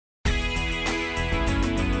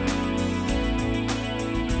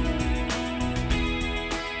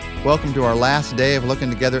Welcome to our last day of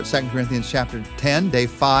looking together at 2 Corinthians chapter 10, day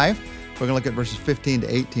 5. We're going to look at verses 15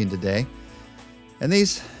 to 18 today. And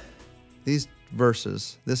these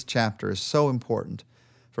verses, this chapter is so important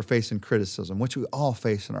for facing criticism, which we all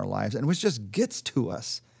face in our lives, and which just gets to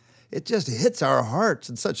us. It just hits our hearts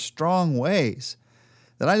in such strong ways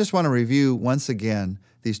that I just want to review once again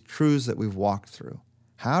these truths that we've walked through.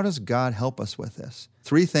 How does God help us with this?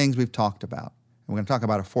 3 things we've talked about, and we're going to talk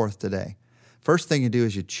about a 4th today. First thing you do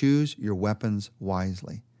is you choose your weapons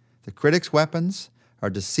wisely. The critic's weapons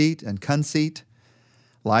are deceit and conceit,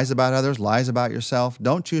 lies about others, lies about yourself.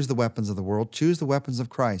 Don't choose the weapons of the world. Choose the weapons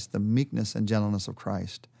of Christ, the meekness and gentleness of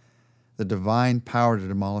Christ, the divine power to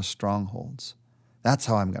demolish strongholds. That's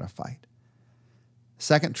how I'm going to fight.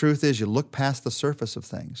 Second truth is you look past the surface of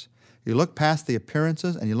things. You look past the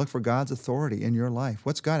appearances and you look for God's authority in your life.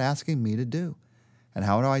 What's God asking me to do? And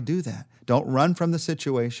how do I do that? Don't run from the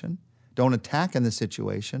situation. Don't attack in the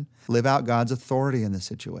situation. Live out God's authority in the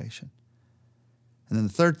situation. And then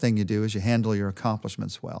the third thing you do is you handle your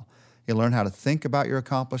accomplishments well. You learn how to think about your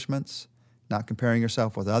accomplishments, not comparing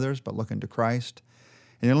yourself with others, but looking to Christ.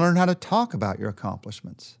 And you learn how to talk about your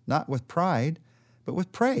accomplishments, not with pride, but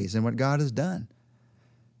with praise in what God has done.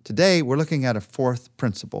 Today, we're looking at a 4th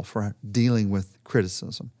principle for dealing with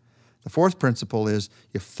criticism. The 4th principle is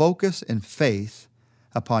you focus in faith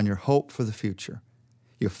upon your hope for the future.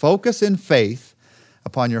 You focus in faith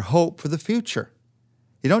upon your hope for the future.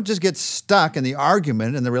 You don't just get stuck in the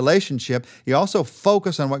argument and the relationship. You also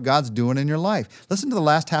focus on what God's doing in your life. Listen to the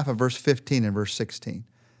last half of verse 15 and verse 16.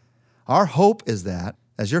 Our hope is that,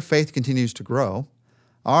 as your faith continues to grow,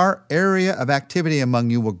 our area of activity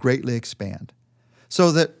among you will greatly expand,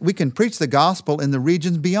 so that we can preach the gospel in the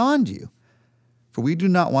regions beyond you. For we do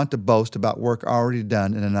not want to boast about work already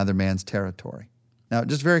done in another man's territory. Now,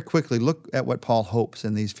 just very quickly, look at what Paul hopes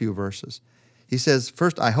in these few verses. He says,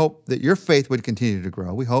 first, I hope that your faith would continue to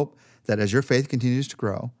grow. We hope that as your faith continues to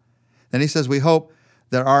grow. Then he says, we hope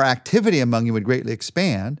that our activity among you would greatly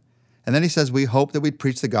expand. And then he says, we hope that we'd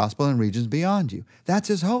preach the gospel in regions beyond you. That's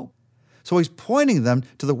his hope. So he's pointing them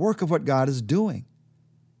to the work of what God is doing.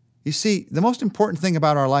 You see, the most important thing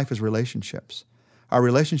about our life is relationships. Our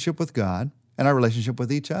relationship with God and our relationship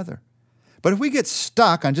with each other. But if we get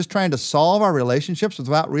stuck on just trying to solve our relationships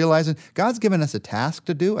without realizing God's given us a task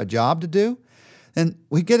to do, a job to do, then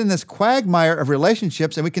we get in this quagmire of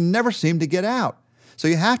relationships and we can never seem to get out. So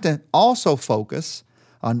you have to also focus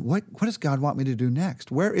on what does God want me to do next?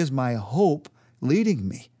 Where is my hope leading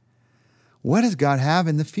me? What does God have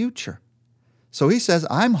in the future? So he says,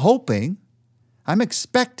 I'm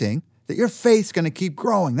expecting that your faith's going to keep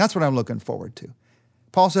growing. That's what I'm looking forward to.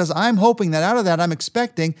 Paul says, I'm hoping that out of that, I'm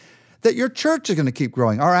expecting that your church is going to keep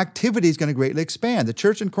growing. Our activity is going to greatly expand. The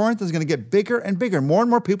church in Corinth is going to get bigger and bigger. More and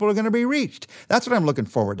more people are going to be reached. That's what I'm looking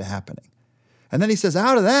forward to happening. And then he says,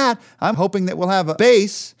 out of that, I'm hoping that we'll have a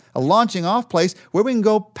base, a launching off place where we can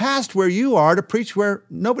go past where you are to preach where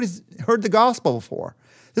nobody's heard the gospel before.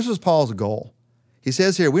 This was Paul's goal. He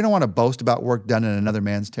says here, we don't want to boast about work done in another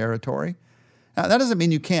man's territory. Now, that doesn't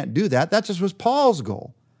mean you can't do that. That just was Paul's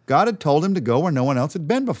goal. God had told him to go where no one else had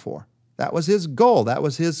been before. That was his goal. That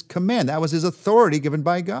was his command. That was his authority given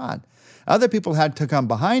by God. Other people had to come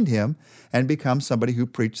behind him and become somebody who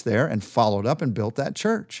preached there and followed up and built that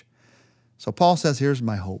church. So Paul says, here's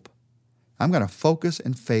my hope. I'm going to focus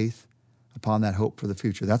in faith upon that hope for the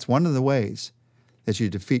future. That's one of the ways that you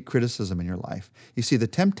defeat criticism in your life. You see, the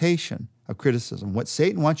temptation of criticism, what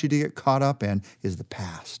Satan wants you to get caught up in, is the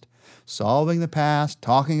past. Solving the past,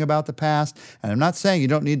 talking about the past. And I'm not saying you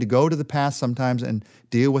don't need to go to the past sometimes and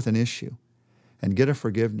deal with an issue and get a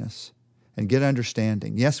forgiveness and get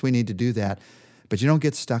understanding. Yes, we need to do that, but you don't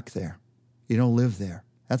get stuck there. You don't live there.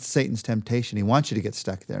 That's Satan's temptation. He wants you to get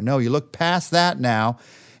stuck there. No, you look past that now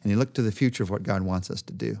and you look to the future of what God wants us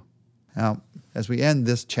to do. Now, as we end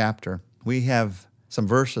this chapter, we have some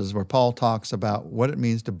verses where Paul talks about what it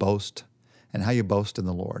means to boast and how you boast in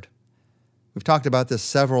the Lord. We've talked about this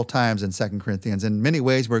several times in 2 Corinthians. In many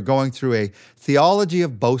ways, we're going through a theology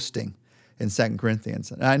of boasting in 2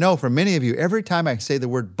 Corinthians. And I know for many of you, every time I say the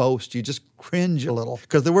word boast, you just cringe a little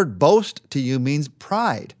because the word boast to you means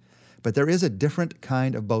pride. But there is a different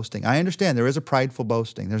kind of boasting. I understand there is a prideful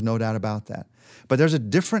boasting. There's no doubt about that. But there's a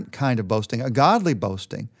different kind of boasting, a godly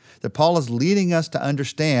boasting, that Paul is leading us to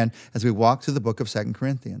understand as we walk through the book of 2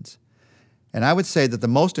 Corinthians. And I would say that the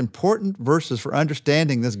most important verses for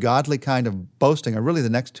understanding this godly kind of boasting are really the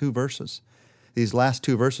next 2 verses, these last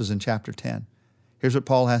 2 verses in chapter 10. Here's what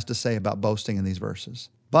Paul has to say about boasting in these verses.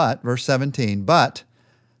 But, verse 17, but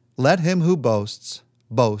let him who boasts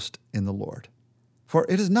boast in the Lord. For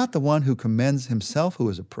it is not the one who commends himself who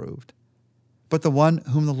is approved, but the one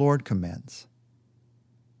whom the Lord commends.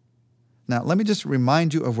 Now, let me just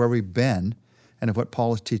remind you of where we've been and of what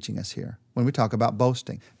Paul is teaching us here when we talk about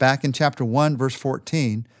boasting. Back in chapter 1, verse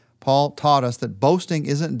 14, Paul taught us that boasting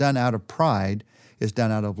isn't done out of pride, it's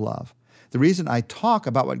done out of love. The reason I talk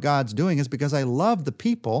about what God's doing is because I love the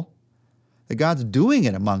people that God's doing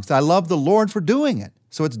it amongst. I love the Lord for doing it.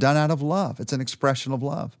 So it's done out of love. It's an expression of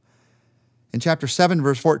love. In chapter 7,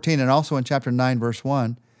 verse 14, and also in chapter 9, verse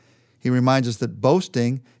 1, he reminds us that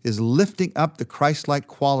boasting is lifting up the Christ-like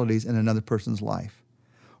qualities in another person's life,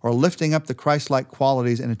 or lifting up the Christ-like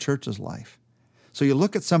qualities in a church's life. So you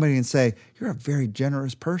look at somebody and say, you're a very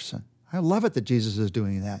generous person. I love it that Jesus is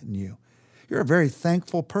doing that in you. You're a very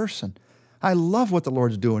thankful person. I love what the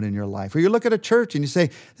Lord's doing in your life. Or you look at a church and you say,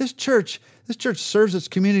 this church serves its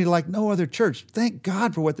community like no other church. Thank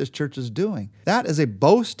God for what this church is doing. That is a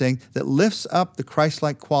boasting that lifts up the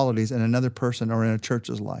Christ-like qualities in another person or in a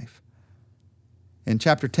church's life. In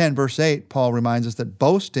chapter 10, verse 8, Paul reminds us that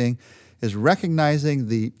boasting is recognizing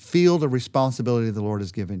the field of responsibility the Lord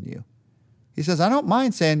has given you. He says, I don't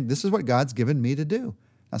mind saying this is what God's given me to do.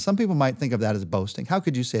 Now, some people might think of that as boasting. How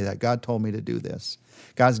could you say that? God told me to do this.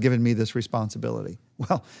 God's given me this responsibility.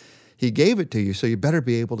 Well, he gave it to you, so you better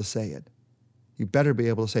be able to say it. You better be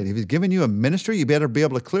able to say it. If he's given you a ministry, you better be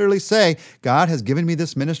able to clearly say, God has given me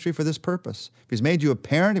this ministry for this purpose. If he's made you a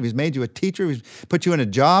parent, if he's made you a teacher, if he's put you in a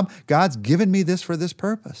job, God's given me this for this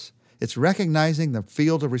purpose. It's recognizing the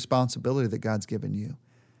field of responsibility that God's given you.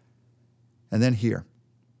 And then here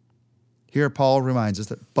Paul reminds us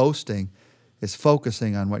that boasting is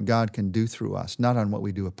focusing on what God can do through us, not on what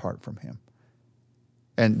we do apart from him.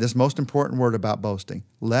 And this most important word about boasting,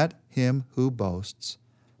 let him who boasts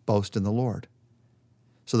boast in the Lord.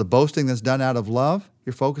 So the boasting that's done out of love,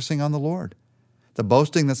 you're focusing on the Lord. The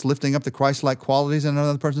boasting that's lifting up the Christ-like qualities in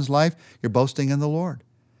another person's life, you're boasting in the Lord.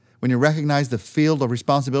 When you recognize the field of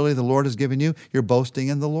responsibility the Lord has given you, you're boasting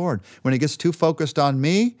in the Lord. When it gets too focused on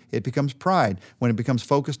me, it becomes pride. When it becomes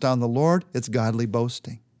focused on the Lord, it's godly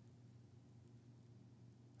boasting.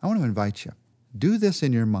 I want to invite you, do this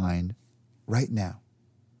in your mind right now.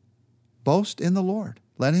 Boast in the Lord.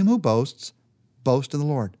 Let him who boasts boast in the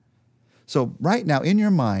Lord. So right now in your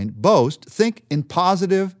mind, boast, think in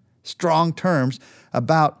positive, strong terms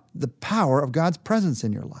about the power of God's presence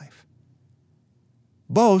in your life.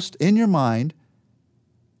 Boast in your mind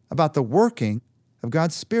about the working of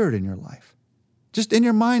God's Spirit in your life. Just in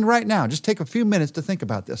your mind right now, just take a few minutes to think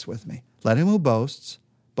about this with me. Let him who boasts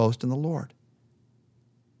boast in the Lord.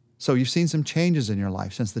 So you've seen some changes in your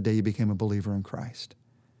life since the day you became a believer in Christ.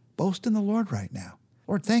 Boast in the Lord right now.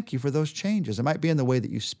 Lord, thank you for those changes. It might be in the way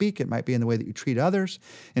that you speak. It might be in the way that you treat others.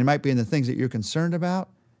 It might be in the things that you're concerned about.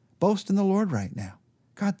 Boast in the Lord right now.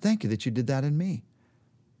 God, thank you that you did that in me.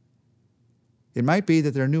 It might be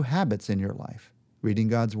that there are new habits in your life. Reading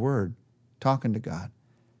God's Word, talking to God,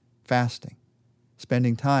 fasting,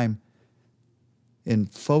 spending time in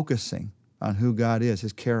focusing on who God is,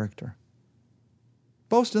 his character.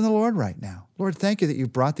 Boast in the Lord right now. Lord, thank you that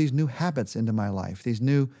you've brought these new habits into my life, these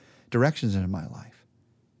new directions into my life.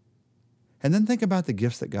 And then think about the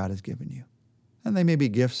gifts that God has given you. And they may be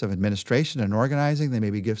gifts of administration and organizing. They may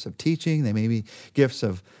be gifts of teaching. They may be gifts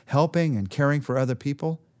of helping and caring for other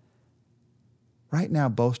people. Right now,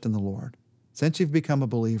 boast in the Lord. Since you've become a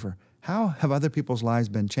believer, how have other people's lives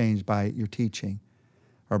been changed by your teaching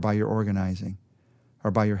or by your organizing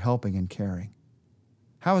or by your helping and caring?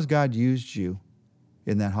 How has God used you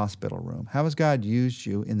in that hospital room? How has God used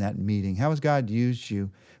you in that meeting? How has God used you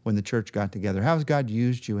when the church got together? How has God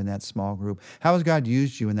used you in that small group? How has God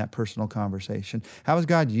used you in that personal conversation? How has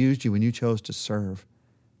God used you when you chose to serve?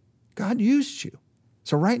 God used you.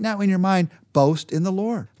 So right now in your mind, boast in the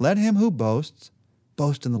Lord. Let him who boasts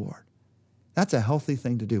boast in the Lord. That's a healthy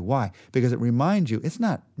thing to do. Why? Because it reminds you, it's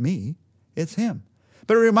not me, it's him.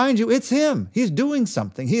 But it reminds you, it's him. He's doing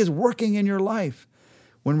something. He is working in your life.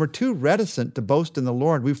 When we're too reticent to boast in the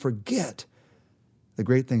Lord, we forget the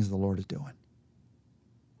great things the Lord is doing.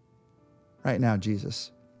 Right now,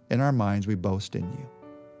 Jesus, in our minds, we boast in you.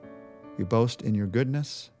 We boast in your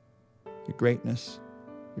goodness, your greatness,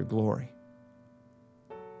 your glory.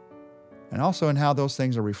 And also in how those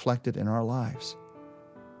things are reflected in our lives.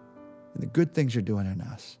 In the good things you're doing in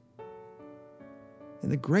us. In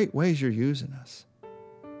the great ways you're using us.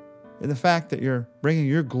 In the fact that you're bringing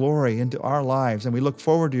your glory into our lives and we look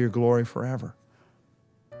forward to your glory forever.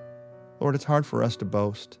 Lord, it's hard for us to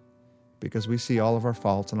boast because we see all of our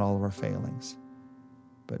faults and all of our failings.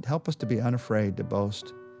 But help us to be unafraid to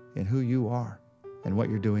boast in who you are and what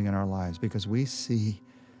you're doing in our lives because we see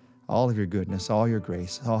all of your goodness, all your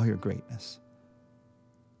grace, all your greatness.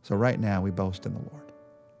 So right now we boast in the Lord.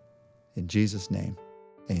 In Jesus' name,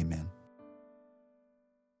 amen.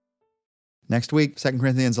 Next week, 2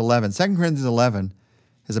 Corinthians 11. 2 Corinthians 11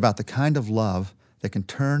 is about the kind of love that can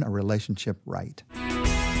turn a relationship right.